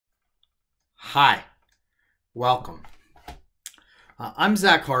Hi, welcome. I'm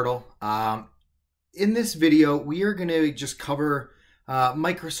Zach Hartle. In this video, we are going to just cover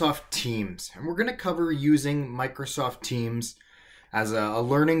Microsoft Teams, and we're going to cover using Microsoft Teams as a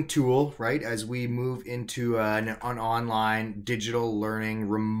learning tool, right? As we move into an online digital learning,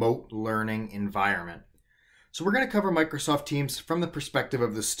 remote learning environment. So we're going to cover Microsoft Teams from the perspective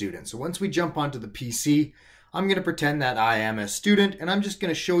of the student. So once we jump onto the PC, I'm going to pretend that I am a student, and I'm just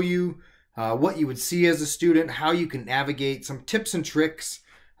going to show you what you would see as a student, how you can navigate, some tips and tricks,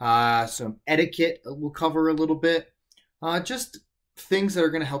 some etiquette we'll cover a little bit, just things that are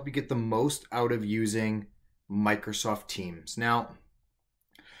going to help you get the most out of using Microsoft Teams. Now,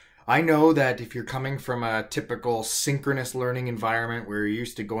 I know that if you're coming from a typical synchronous learning environment where you're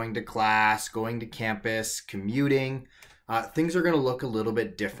used to going to class, going to campus, commuting, things are going to look a little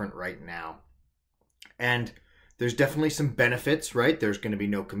bit different right now. And there's definitely some benefits, right? There's going to be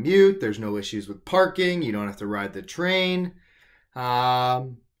no commute. There's no issues with parking. You don't have to ride the train.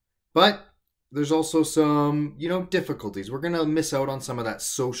 But there's also some, difficulties. We're going to miss out on some of that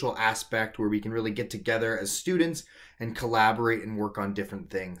social aspect where we can really get together as students and collaborate and work on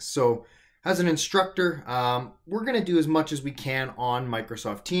different things. So as an instructor, we're going to do as much as we can on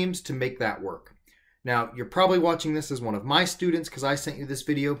Microsoft Teams to make that work. Now, you're probably watching this as one of my students because I sent you this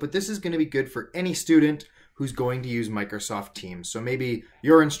video, but this is going to be good for any student who's going to use Microsoft Teams. So maybe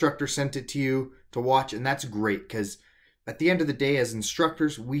your instructor sent it to you to watch, and that's great because at the end of the day, as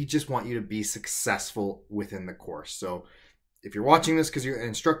instructors, we just want you to be successful within the course. So if you're watching this because your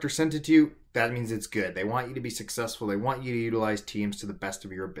instructor sent it to you, that means it's good. They want you to be successful. They want you to utilize Teams to the best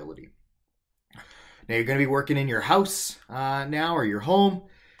of your ability. Now, you're going to be working in your house now or your home.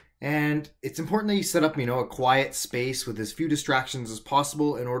 And it's important that you set up, a quiet space with as few distractions as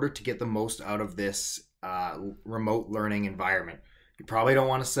possible in order to get the most out of this remote learning environment. You probably don't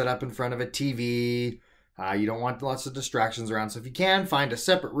want to set up in front of a TV. You don't want lots of distractions around. So if you can, find a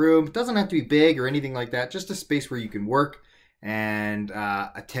separate room. It doesn't have to be big or anything like that. Just a space where you can work and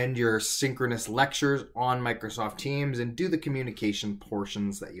attend your synchronous lectures on Microsoft Teams and do the communication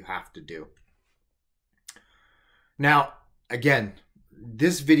portions that you have to do. Now, again,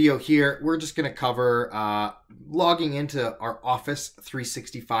 this video here, we're just going to cover logging into our Office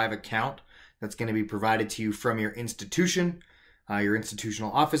 365 account that's going to be provided to you from your institution, your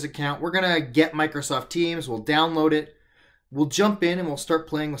institutional Office account. We're going to get Microsoft Teams. We'll download it. We'll jump in and we'll start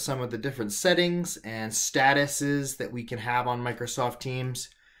playing with some of the different settings and statuses that we can have on Microsoft Teams.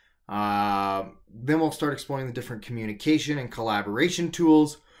 Then we'll start exploring the different communication and collaboration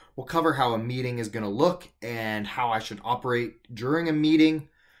tools. We'll cover how a meeting is going to look and how I should operate during a meeting.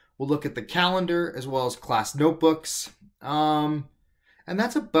 We'll look at the calendar as well as class notebooks. And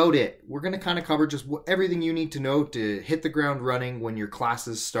that's about it. We're going to kind of cover just everything you need to know to hit the ground running when your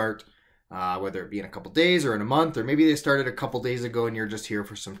classes start, whether it be in a couple days or in a month, or maybe they started a couple days ago and you're just here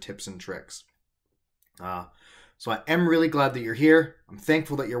for some tips and tricks. So I am really glad that you're here. I'm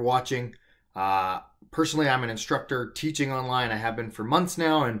thankful that you're watching. Personally, I'm an instructor teaching online. I have been for months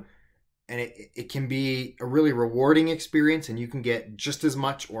now, and it can be a really rewarding experience, and you can get just as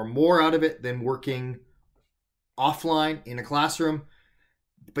much or more out of it than working offline in a classroom,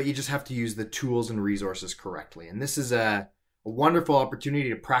 but you just have to use the tools and resources correctly. And this is a wonderful opportunity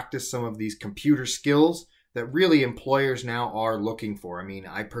to practice some of these computer skills that really employers now are looking for. I mean,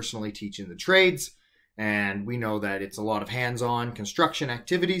 I personally teach in the trades, and we know that it's a lot of hands-on construction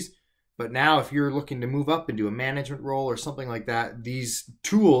activities. But now if you're looking to move up into a management role or something like that, these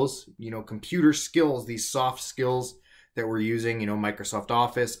tools, computer skills, these soft skills that we're using, Microsoft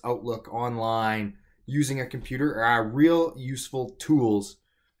Office, Outlook, online, using a computer are real useful tools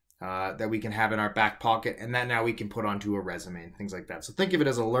that we can have in our back pocket and that now we can put onto a resume and things like that. So think of it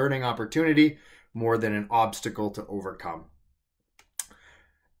as a learning opportunity more than an obstacle to overcome.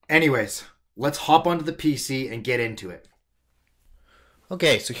 Anyways, let's hop onto the PC and get into it.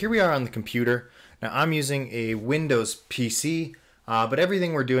 Okay, so here we are on the computer. Now I'm using a Windows PC, but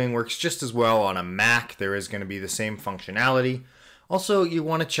everything we're doing works just as well on a Mac. There is going to be the same functionality. Also, you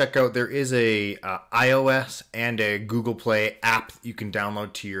want to check out, there is a iOS and a Google Play app you can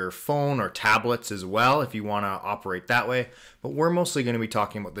download to your phone or tablets as well if you want to operate that way. But we're mostly going to be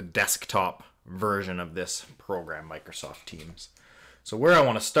talking about the desktop version of this program, Microsoft Teams. So where I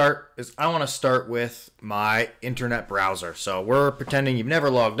want to start is I want to start with my internet browser. So we're pretending you've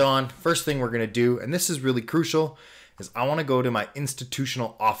never logged on. First thing we're going to do, and this is really crucial, is I want to go to my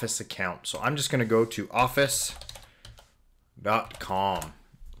institutional Office account. So I'm just going to go to office.com.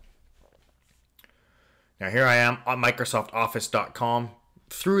 Now here I am on microsoftoffice.com.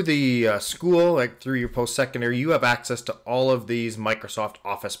 through the school, like through your post-secondary, you have access to all of these Microsoft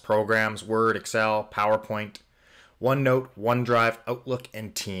Office programs: Word, Excel, PowerPoint, OneNote, OneDrive, Outlook,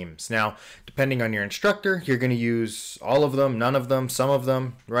 and Teams. Now, depending on your instructor, you're going to use all of them, none of them, some of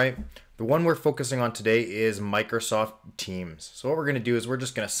them, right? The one we're focusing on today is Microsoft Teams. So what we're going to do is we're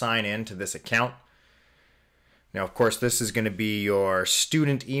just going to sign in to this account. Now, of course, this is going to be your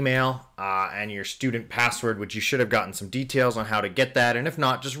student email and your student password, which you should have gotten some details on how to get that. And if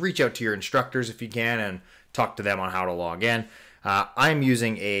not, just reach out to your instructors if you can and talk to them on how to log in. I'm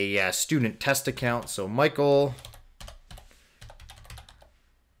using a student test account, so Michael.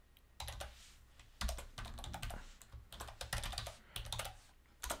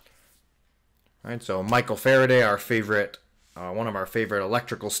 All right, so Michael Faraday, our favorite, one of our favorite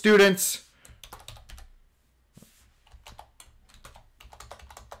electrical students.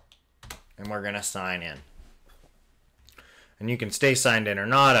 And we're going to sign in. And you can stay signed in or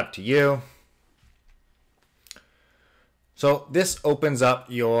not, up to you. So this opens up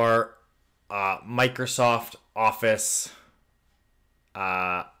your Microsoft Office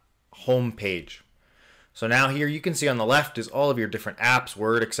home page. So now here you can see on the left is all of your different apps: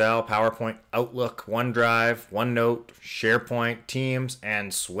 Word, Excel, PowerPoint, Outlook, OneDrive, OneNote, SharePoint, Teams,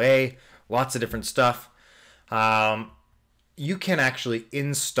 and Sway. Lots of different stuff. You can actually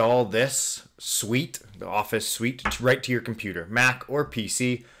install this suite, the Office suite, right to your computer, Mac or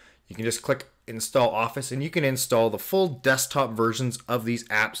PC. You can just click Install Office, and you can install the full desktop versions of these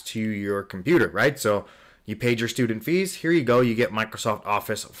apps to your computer, right? So you paid your student fees. Here you go. You get Microsoft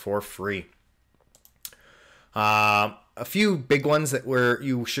Office for free. A few big ones that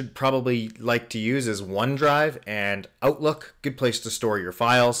you should probably like to use is OneDrive and Outlook. Good place to store your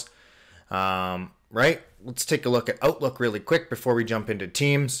files, right? Let's take a look at Outlook really quick before we jump into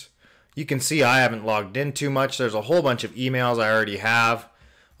Teams. You can see I haven't logged in too much. There's a whole bunch of emails I already have.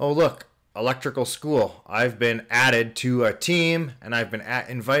 Oh, look, electrical school. I've been added to a team, and I've been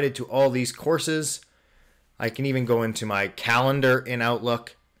invited to all these courses. I can even go into my calendar in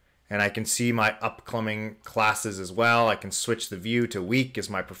Outlook, and I can see my upcoming classes as well. I can switch the view to week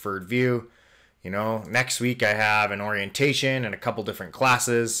as my preferred view. You know, next week I have an orientation and a couple different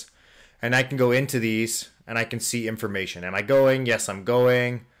classes. And I can go into these and I can see information. Am I going? Yes, I'm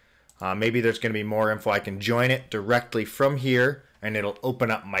going. Maybe there's going to be more info. I can join it directly from here and it'll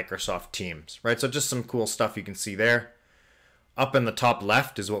open up Microsoft Teams, right? So just some cool stuff you can see there. Up in the top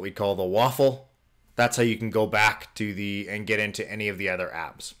left is what we call the waffle. That's how you can go back to and get into any of the other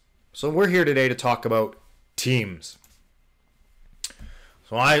apps. So we're here today to talk about Teams.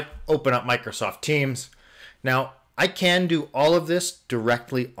 So I open up Microsoft Teams. Now, I can do all of this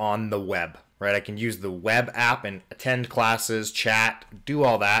directly on the web, right? I can use the web app and attend classes, chat, do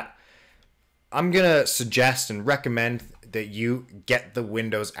all that. I'm going to suggest and recommend that you get the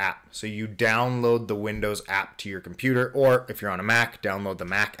Windows app. So you download the Windows app to your computer, or if you're on a Mac, download the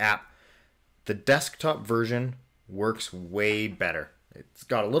Mac app. The desktop version works way better. It's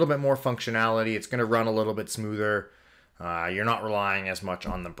got a little bit more functionality. It's going to run a little bit smoother. You're not relying as much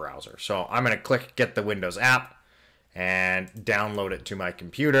on the browser. So I'm going to click Get the Windows app and download it to my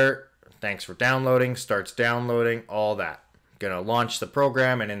computer. Thanks for downloading. Starts downloading, all that. Going to launch the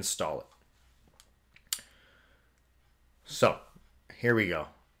program and install it. So here we go.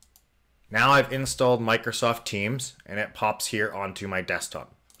 Now I've installed Microsoft Teams and it pops here onto my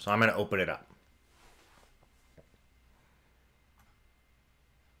desktop. So I'm going to open it up.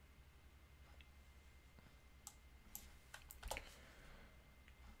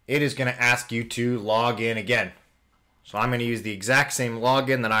 It is going to ask you to log in again. So I'm going to use the exact same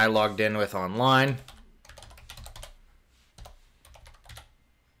login that I logged in with online.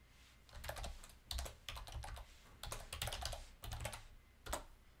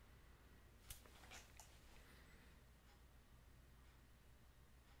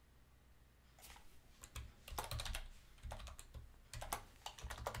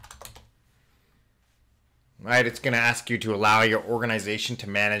 Right, it's going to ask you to allow your organization to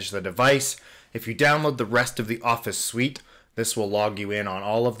manage the device. If you download the rest of the Office suite, this will log you in on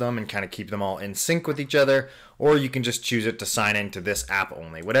all of them and kind of keep them all in sync with each other. Or you can just choose it to sign into this app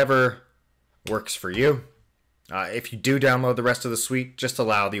only. Whatever works for you. If you do download the rest of the suite, just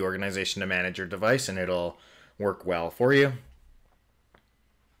allow the organization to manage your device and it'll work well for you.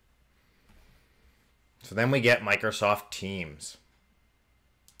 So then we get Microsoft Teams.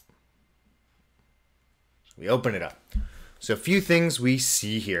 We open it up. So a few things we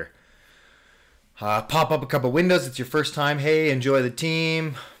see here. Pop up a couple windows. It's your first time. Hey, enjoy the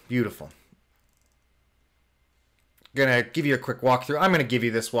team. Beautiful. Gonna give you a quick walkthrough. I'm gonna give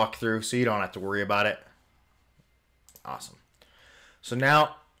you this walkthrough so you don't have to worry about it. Awesome. So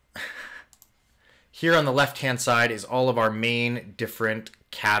now here on the left-hand side is all of our main different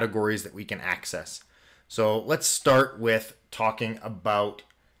categories that we can access. So let's start with talking about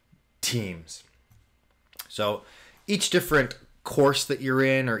teams. So each different course that you're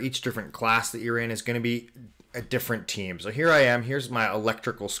in or each different class that you're in is going to be a different team. So here I am. Here's my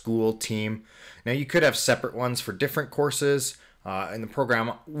electrical school team. Now you could have separate ones for different courses. In the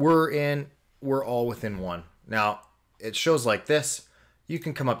program we're in, we're all within one. Now it shows like this. You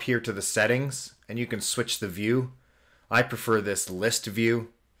can come up here to the settings and you can switch the view. I prefer this list view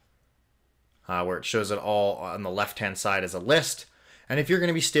where it shows it all on the left hand side as a list. And if you're going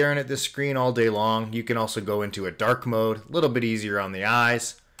to be staring at this screen all day long, you can also go into a dark mode, a little bit easier on the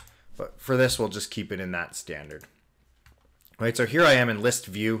eyes. But for this, we'll just keep it in that standard. All right, so here I am in list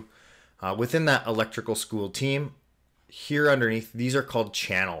view. Within that electrical school team, here underneath, these are called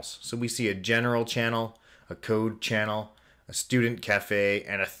channels. So we see a general channel, a code channel, a student cafe,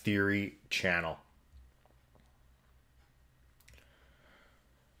 and a theory channel.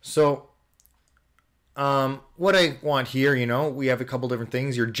 So what I want here, we have a couple different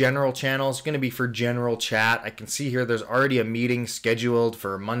things. Your general channel is going to be for general chat. I can see here there's already a meeting scheduled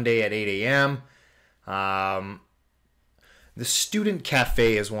for Monday at 8 a.m. The student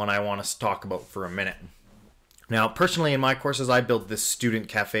cafe is one I want to talk about for a minute. Now, personally, in my courses, I built this student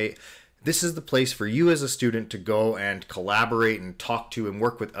cafe. This is the place for you as a student to go and collaborate and talk to and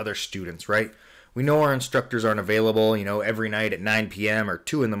work with other students, right? We know our instructors aren't available, every night at 9 p.m. or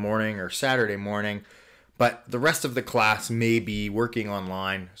 2 in the morning or Saturday morning, but the rest of the class may be working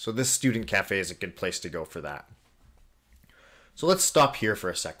online. So this student cafe is a good place to go for that. So let's stop here for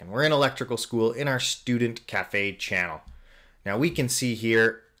a second. We're in electrical school in our student cafe channel. Now we can see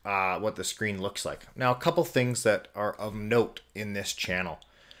here what the screen looks like. Now a couple things that are of note in this channel.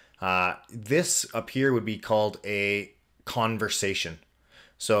 This up here would be called a conversation.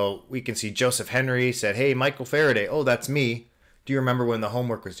 So we can see Joseph Henry said, "Hey, Michael Faraday." Oh, that's me. Do you remember when the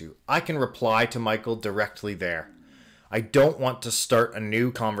homework was due? I can reply to Michael directly there. I don't want to start a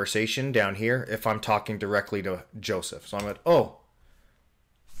new conversation down here if I'm talking directly to Joseph. So I'm like, oh,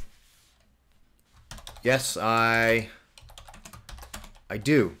 yes, I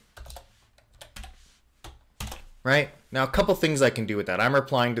do. Right? Now, a couple things I can do with that. I'm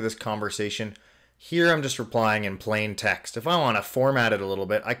replying to this conversation. Here, I'm just replying in plain text. If I want to format it a little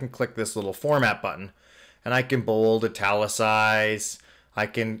bit, I can click this little format button, and I can bold, italicize, I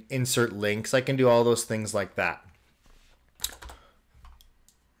can insert links, I can do all those things like that.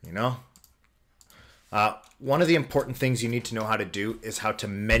 One of the important things you need to know how to do is how to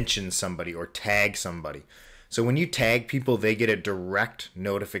mention somebody or tag somebody. So when you tag people, they get a direct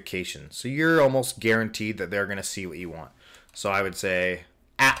notification. So you're almost guaranteed that they're going to see what you want. So I would say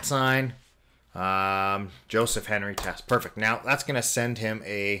 @ Joseph Henry test. Perfect. Now that's going to send him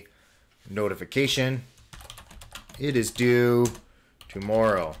a notification. It is due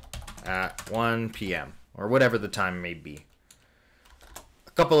tomorrow at 1 p.m. or whatever the time may be.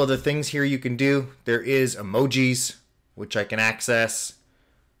 A couple other things here you can do. There is emojis, which I can access.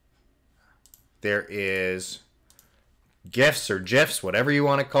 There is GIFs or GIFs, whatever you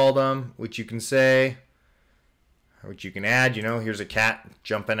want to call them, which you can say, which you can add. Here's a cat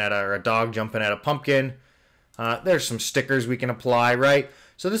jumping at or a dog jumping at a pumpkin. There's some stickers we can apply, right?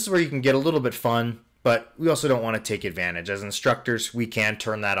 So this is where you can get a little bit fun, but we also don't want to take advantage. As instructors, we can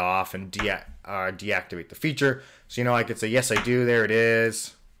turn that off and deactivate the feature. So, I could say, yes, I do. There it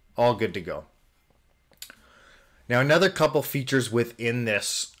is. All good to go. Now, another couple features within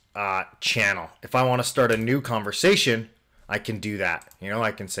this channel. If I want to start a new conversation, I can do that.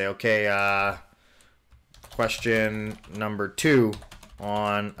 I can say, okay, question number 2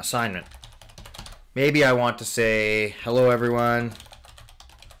 on assignment. Maybe I want to say, hello everyone,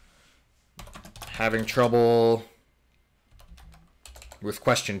 having trouble with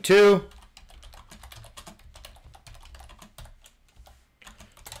question 2.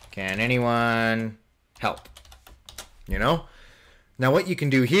 Can anyone help? Now what you can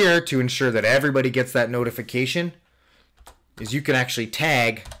do here to ensure that everybody gets that notification is you can actually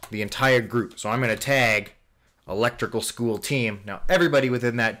tag the entire group. So I'm going to tag electrical school team. Now everybody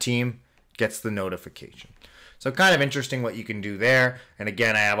within that team gets the notification. So kind of interesting what you can do there. And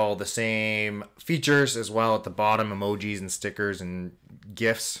again, I have all the same features as well at the bottom, emojis and stickers and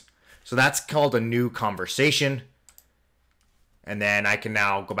GIFs. So that's called a new conversation. And then I can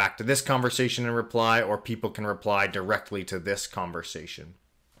now go back to this conversation and reply, or people can reply directly to this conversation.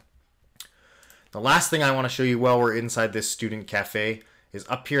 The last thing I want to show you while we're inside this student cafe is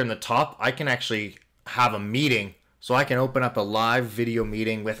up here in the top. I can actually have a meeting So I can open up a live video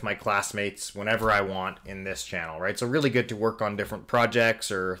meeting with my classmates whenever I want in this channel, right? So really good to work on different projects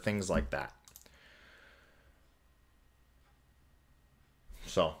or things like that.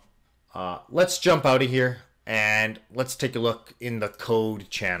 So let's jump out of here and let's take a look in the code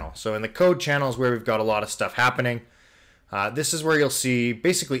channel. So in the code channel is where we've got a lot of stuff happening. This is where you'll see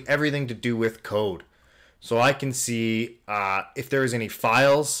basically everything to do with code. So I can see if there's any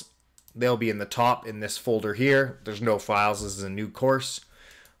files, they'll be in the top in this folder here. There's no files. This is a new course.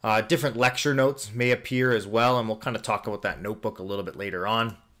 Different lecture notes may appear as well, and we'll kind of talk about that notebook a little bit later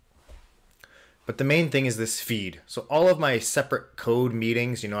on. But the main thing is this feed. So all of my separate code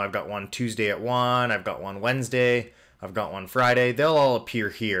meetings, I've got one Tuesday at 1, I've got one Wednesday, I've got one Friday, they'll all appear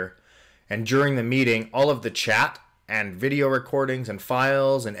here. And during the meeting, all of the chat and video recordings and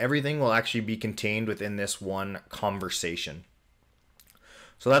files and everything will actually be contained within this one conversation.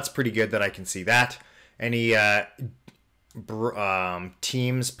 So that's pretty good that I can see that. Any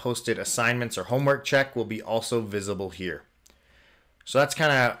teams posted assignments or homework check will be also visible here. So that's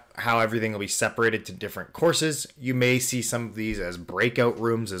kind of how everything will be separated to different courses. You may see some of these as breakout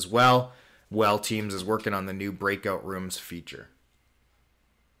rooms as well. Well, Teams is working on the new breakout rooms feature.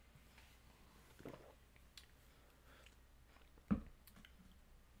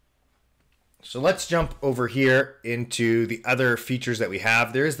 So let's jump over here into the other features that we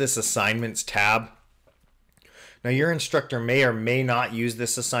have. There's this assignments tab. Now your instructor may or may not use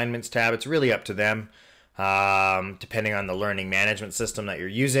this assignments tab. It's really up to them, depending on the learning management system that you're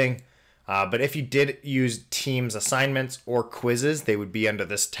using. But if you did use Teams assignments or quizzes, they would be under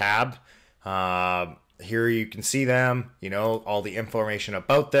this tab. Here you can see them, all the information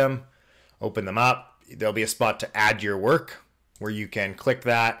about them. Open them up. There'll be a spot to add your work where you can click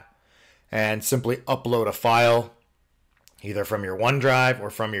that and simply upload a file either from your OneDrive or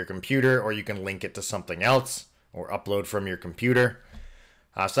from your computer, or you can link it to something else or upload from your computer.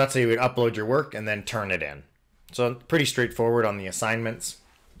 So that's how you would upload your work and then turn it in. So pretty straightforward on the assignments.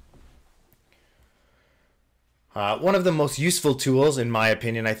 One of the most useful tools, in my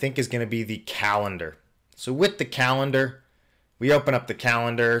opinion, I think is going to be the calendar. So with the calendar, we open up the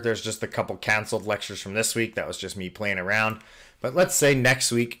calendar. There's just a couple canceled lectures from this week. That was just me playing around. But let's say next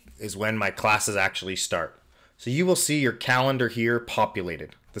week is when my classes actually start. So you will see your calendar here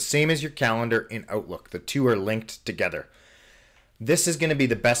populated, the same as your calendar in Outlook. The two are linked together. This is going to be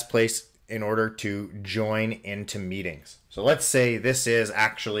the best place in order to join into meetings. So let's say this is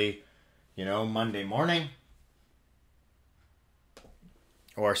actually, Monday morning,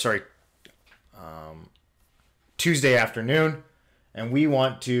 or sorry, Tuesday afternoon, and we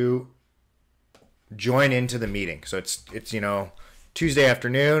want to join into the meeting. So it's Tuesday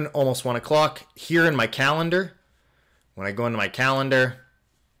afternoon, almost 1 o'clock. Here in my calendar, when I go into my calendar,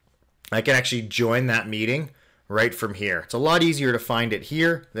 I can actually join that meeting right from here. It's a lot easier to find it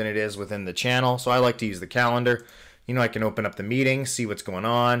here than it is within the channel, so I like to use the calendar. I can open up the meeting, see what's going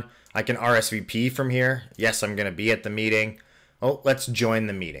on. I can RSVP from here. Yes, I'm going to be at the meeting. Oh, let's join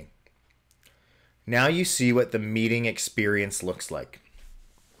the meeting. Now you see what the meeting experience looks like.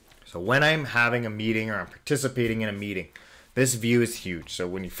 So when I'm having a meeting or I'm participating in a meeting, this view is huge. So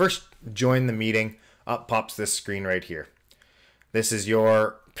when you first join the meeting, up pops this screen right here. This is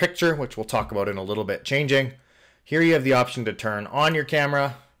your picture, which we'll talk about in a little bit changing. Here you have the option to turn on your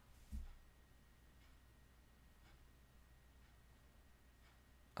camera,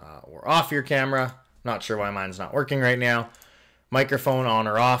 or off your camera. Not sure why mine's not working right now. Microphone on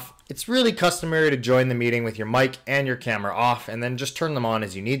or off. It's really customary to join the meeting with your mic and your camera off, and then just turn them on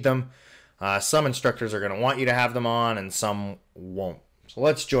as you need them. Some instructors are going to want you to have them on and some won't. So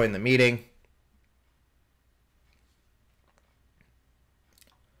let's join the meeting.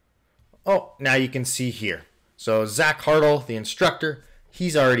 Oh, now you can see here. So Zach Hartle, the instructor,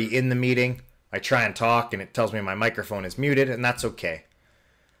 he's already in the meeting. I try and talk and it tells me my microphone is muted, and that's okay.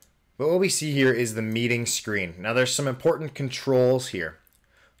 But what we see here is the meeting screen. Now there's some important controls here.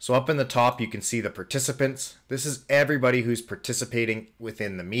 So up in the top you can see the participants. This is everybody who's participating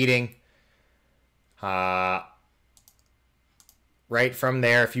within the meeting. Right from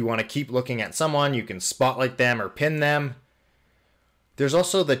there, if you want to keep looking at someone, you can spotlight them or pin them. There's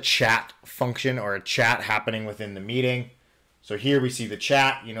also the chat function, or a chat happening within the meeting. So here we see the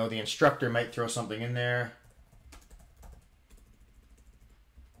chat. The instructor might throw something in there.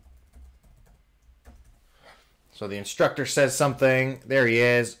 So the instructor says something. There he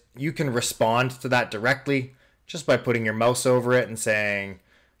is. You can respond to that directly just by putting your mouse over it and saying,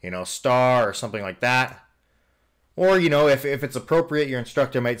 star or something like that. Or, if it's appropriate, your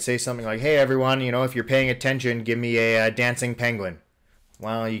instructor might say something like, hey, everyone, if you're paying attention, give me a dancing penguin.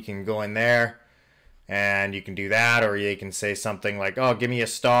 Well, you can go in there And you can do that, or you can say something like, oh, give me a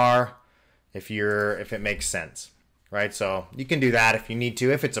star if it makes sense, right? So you can do that if you need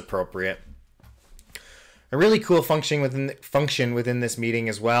to, if it's appropriate. A really cool function within this meeting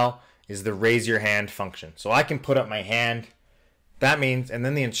as well is the raise your hand function. So I can put up my hand. That means, and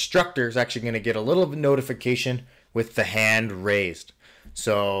then the instructor is actually going to get a little notification with the hand raised.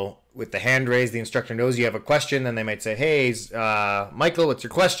 So with the hand raised, the instructor knows you have a question. Then they might say, hey, Michael, what's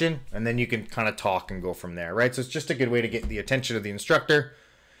your question? And then you can kind of talk and go from there, right? So it's just a good way to get the attention of the instructor.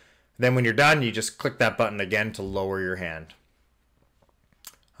 Then when you're done, you just click that button again to lower your hand.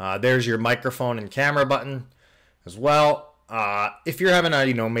 There's your microphone and camera button as well. If you're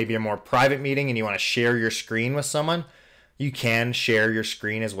having maybe a more private meeting and you want to share your screen with someone, you can share your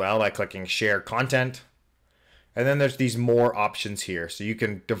screen as well by clicking share content. And then there's these more options here. So you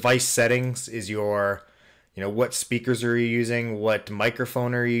can, device settings is your, what speakers are you using? What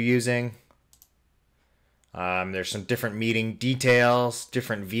microphone are you using? There's some different meeting details,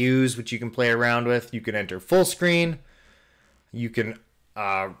 different views, which you can play around with. You can enter full screen. You can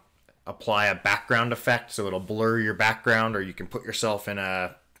apply a background effect, so it'll blur your background, or you can put yourself in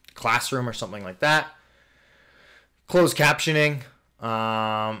a classroom or something like that. Closed captioning,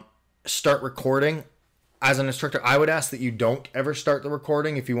 start recording. As an instructor, I would ask that you don't ever start the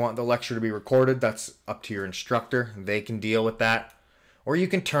recording. If you want the lecture to be recorded, that's up to your instructor. They can deal with that. Or you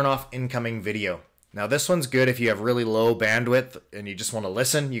can turn off incoming video. Now this one's good if you have really low bandwidth and you just want to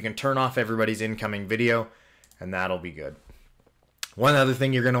listen. You can turn off everybody's incoming video and that'll be good. One other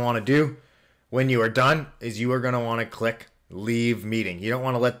thing you're going to want to do when you are done is you are going to want to click leave meeting. You don't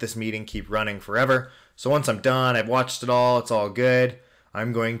want to let this meeting keep running forever. So once I'm done, I've watched it all, it's all good,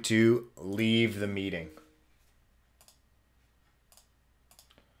 I'm going to leave the meeting.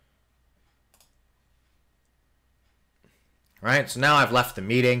 All right, so now I've left the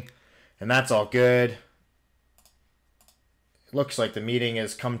meeting and that's all good. It looks like the meeting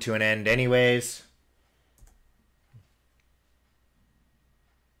has come to an end anyways.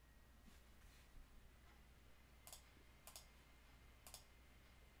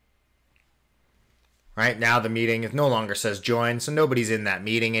 Right now the meeting no longer says join, so nobody's in that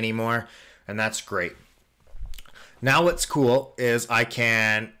meeting anymore, and that's great. Now what's cool is I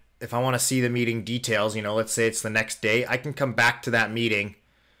can, if I want to see the meeting details, let's say it's the next day, I can come back to that meeting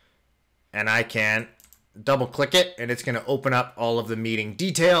and I can double click it and it's going to open up all of the meeting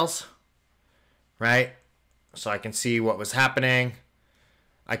details, right? So I can see what was happening.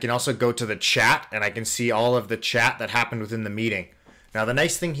 I can also go to the chat and I can see all of the chat that happened within the meeting. Now the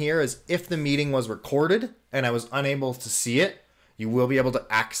nice thing here is if the meeting was recorded and I was unable to see it, you will be able to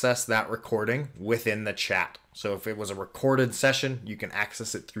access that recording within the chat. So if it was a recorded session, you can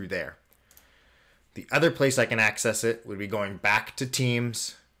access it through there. The other place I can access it would be going back to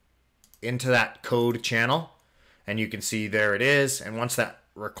Teams, into that code channel, and you can see there it is. And once that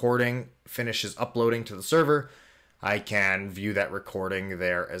recording finishes uploading to the server, I can view that recording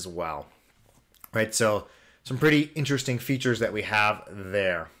there as well. Right, so some pretty interesting features that we have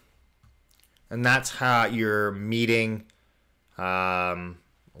there. And that's how your meeting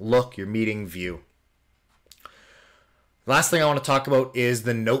your meeting view. Last thing I want to talk about is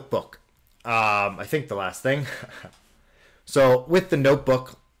the notebook. I think the last thing. So with the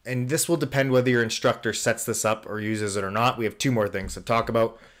notebook, and this will depend whether your instructor sets this up or uses it or not. We have two more things to talk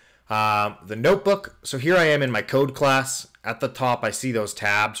about. The notebook. So here I am in my code class. At the top, I see those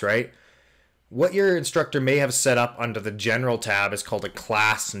tabs, right? What your instructor may have set up under the general tab is called a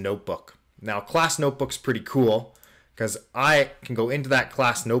class notebook. Now, class notebook's pretty cool because I can go into that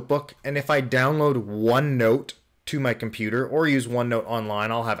class notebook, and if I download OneNote to my computer or use OneNote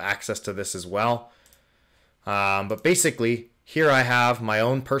online, I'll have access to this as well. But basically, here I have my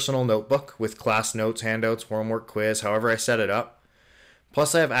own personal notebook with class notes, handouts, homework, quiz, however I set it up.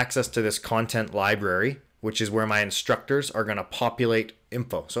 Plus, I have access to this content library, which is where my instructors are going to populate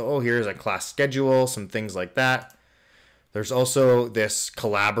info. So, here's a class schedule, some things like that. There's also this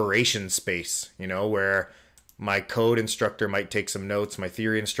collaboration space, where my code instructor might take some notes, my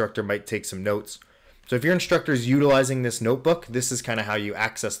theory instructor might take some notes. So if your instructor is utilizing this notebook, this is kind of how you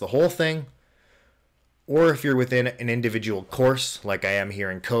access the whole thing. Or if you're within an individual course, like I am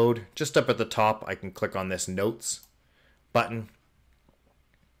here in code, just up at the top, I can click on this notes button.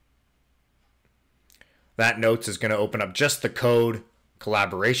 That notes is going to open up just the code,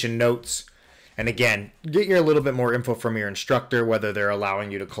 collaboration notes. And again, get your a little bit more info from your instructor, whether they're allowing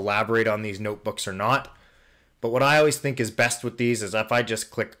you to collaborate on these notebooks or not. But what I always think is best with these is if I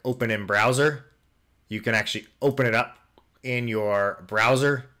just click open in browser, you can actually open it up in your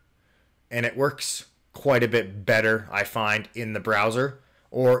browser, and it works quite a bit better, I find, in the browser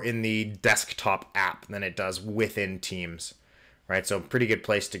or in the desktop app than it does within Teams, right? So pretty good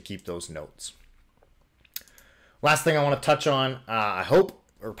place to keep those notes. Last thing I want to touch on, I hope,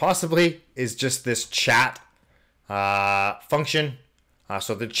 or possibly, is just this chat function.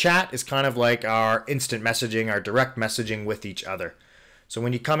 So the chat is kind of like our instant messaging, our direct messaging with each other. So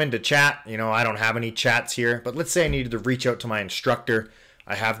when you come into chat, you know, I don't have any chats here, but let's say I needed to reach out to my instructor.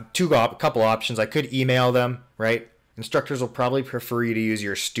 I have a couple options. I could email them, right? Instructors will probably prefer you to use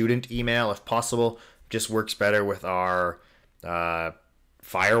your student email if possible. Just works better with our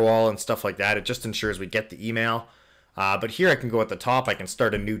firewall and stuff like that. It just ensures we get the email. But here I can go at the top. I can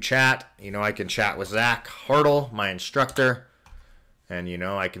start a new chat. You know, I can chat with Zach Hartle, my instructor. And, you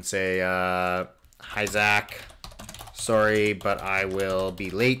know, I can say, hi, Zach. Sorry, but I will be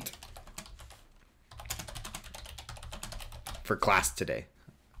late for class today.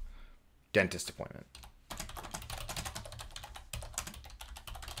 Dentist appointment.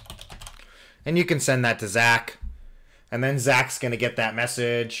 And you can send that to Zach. And then Zach's going to get that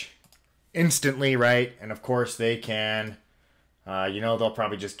message instantly, right? And, of course, they can, you know, they'll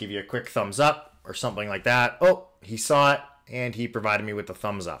probably just give you a quick thumbs up or something like that. Oh, he saw it. And he provided me with the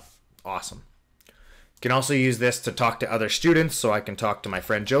thumbs up. Awesome. You can also use this to talk to other students. So I can talk to my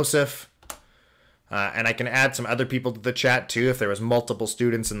friend Joseph. And I can add some other people to the chat too. If there was multiple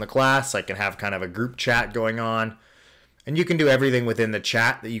students in the class, I can have kind of a group chat going on. And you can do everything within the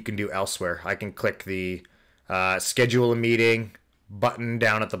chat that you can do elsewhere. I can click the schedule a meeting button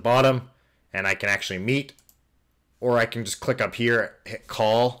down at the bottom. And I can actually meet. Or I can just click up here, hit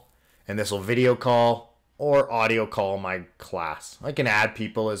call. And this will video call or audio call my class. I can add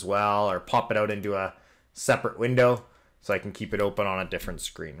people as well or pop it out into a separate window so I can keep it open on a different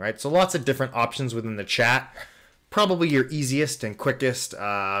screen, right? So lots of different options within the chat. Probably your easiest and quickest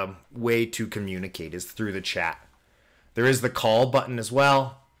way to communicate is through the chat. There is the call button as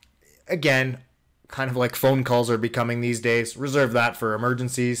well. Again, kind of like phone calls are becoming these days. Reserve that for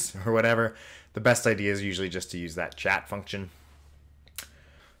emergencies or whatever. The best idea is usually just to use that chat function.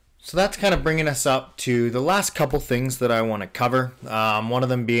 So that's kind of bringing us up to the last couple things that I want to cover. One of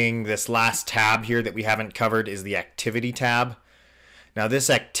them being this last tab here that we haven't covered is the activity tab. Now this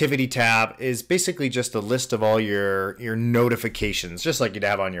activity tab is basically just a list of all your notifications, just like you'd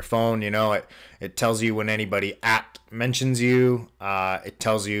have on your phone. You know, it tells you when anybody mentions you. It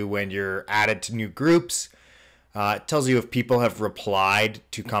tells you when you're added to new groups. It tells you if people have replied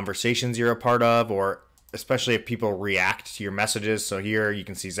to conversations you're a part of, or especially if people react to your messages. So here you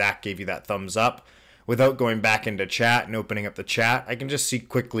can see Zach gave you that thumbs up. Without going back into chat and opening up the chat, I can just see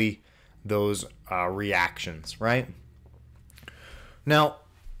quickly those reactions, right? Now,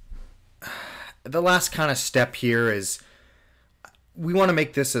 the last kind of step here is we want to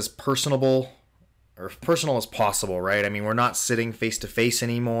make this as personal as possible, right? I mean, we're not sitting face to face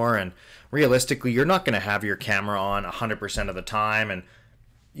anymore, and realistically, you're not going to have your camera on 100% of the time, and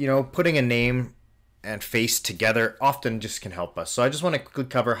you know, putting a name and face together often just can help us. So I just want to quickly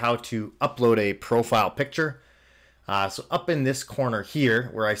cover how to upload a profile picture. So up in this corner here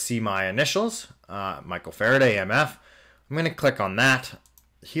where I see my initials, Michael Faraday, MF, I'm going to click on that.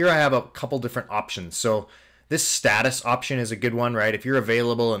 Here I have a couple different options. So this status option is a good one, right? If you're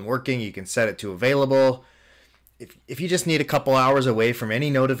available and working, you can set it to available. If you just need a couple hours away from any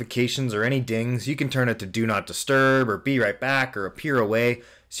notifications or any dings, you can turn it to do not disturb or be right back or appear away.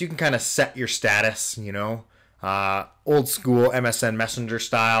 So you can kind of set your status, you know, old school MSN Messenger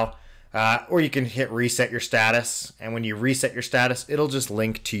style, or you can hit reset your status. And when you reset your status, it'll just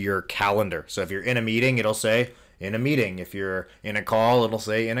link to your calendar. So if you're in a meeting, it'll say in a meeting. If you're in a call, it'll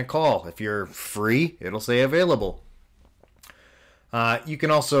say in a call. If you're free, it'll say available. You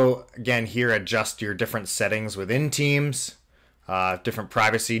can also, again, here adjust your different settings within Teams. Different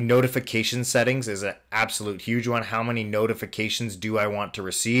privacy notification settings is an absolute huge one. How many notifications do I want to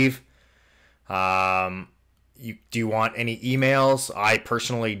receive? Do you want any emails? I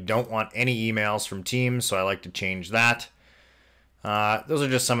personally don't want any emails from Teams, so I like to change that. Those are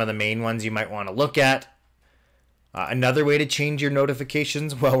just some of the main ones you might want to look at. Another way to change your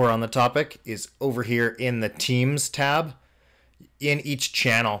notifications while we're on the topic is over here in the Teams tab. In each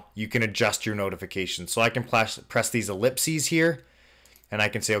channel, you can adjust your notifications. So I can press these ellipses here, and I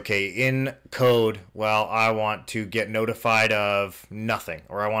can say, okay, in code, well, I want to get notified of nothing,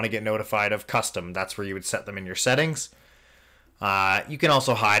 or I want to get notified of custom. That's where you would set them in your settings. You can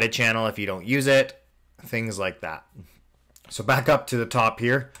also hide a channel if you don't use it, things like that. So back up to the top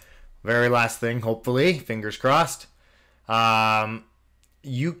here. Very last thing, hopefully, fingers crossed.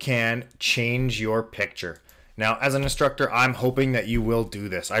 You can change your picture. Now, as an instructor, I'm hoping that you will do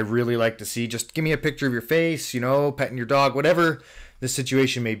this. I really like to see, just give me a picture of your face, you know, petting your dog, whatever this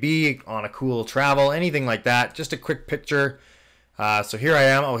situation may be, on a cool travel, anything like that. Just a quick picture. So here I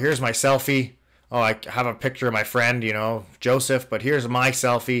am. Oh, here's my selfie. Oh, I have a picture of my friend, you know, Joseph, but here's my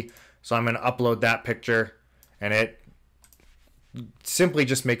selfie. So I'm going to upload that picture, and it simply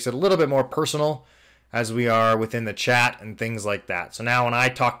just makes it a little bit more personal as we are within the chat and things like that. So now when I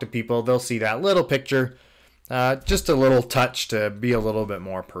talk to people, they'll see that little picture, just a little touch to be a little bit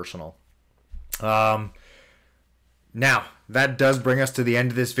more personal. Now, that does bring us to the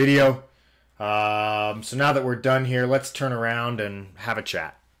end of this video. So now that we're done here, let's turn around and have a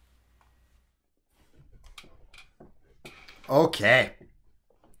chat. Okay.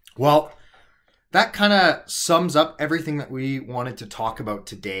 Well, that kind of sums up everything that we wanted to talk about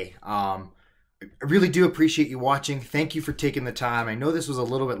today. I really do appreciate you watching. Thank you for taking the time. I know this was a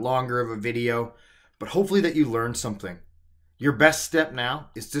little bit longer of a video, but hopefully that you learned something. Your best step now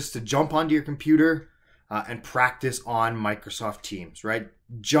is just to jump onto your computer and practice on Microsoft Teams, right?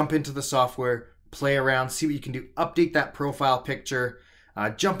 Jump into the software, play around, see what you can do, update that profile picture,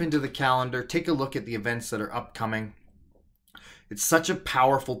 jump into the calendar, take a look at the events that are upcoming. It's such a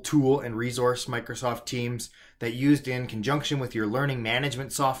powerful tool and resource, Microsoft Teams, that used in conjunction with your learning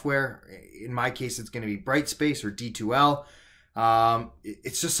management software. In my case, it's going to be Brightspace or D2L.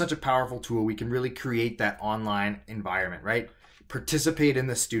 It's just such a powerful tool. We can really create that online environment, right? Participate in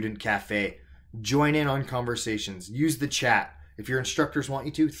the student cafe. Join in on conversations. Use the chat. If your instructors want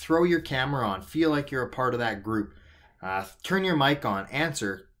you to, throw your camera on. Feel like you're a part of that group. Turn your mic on.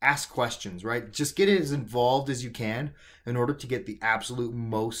 Answer. Ask questions, right? Just get as involved as you can in order to get the absolute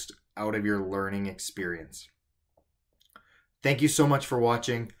most out of your learning experience. Thank you so much for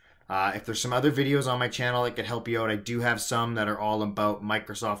watching. If there's some other videos on my channel that could help you out, I do have some that are all about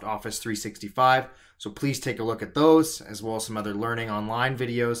Microsoft Office 365. So please take a look at those, as well as some other learning online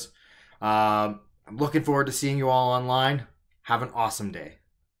videos. I'm looking forward to seeing you all online. Have an awesome day.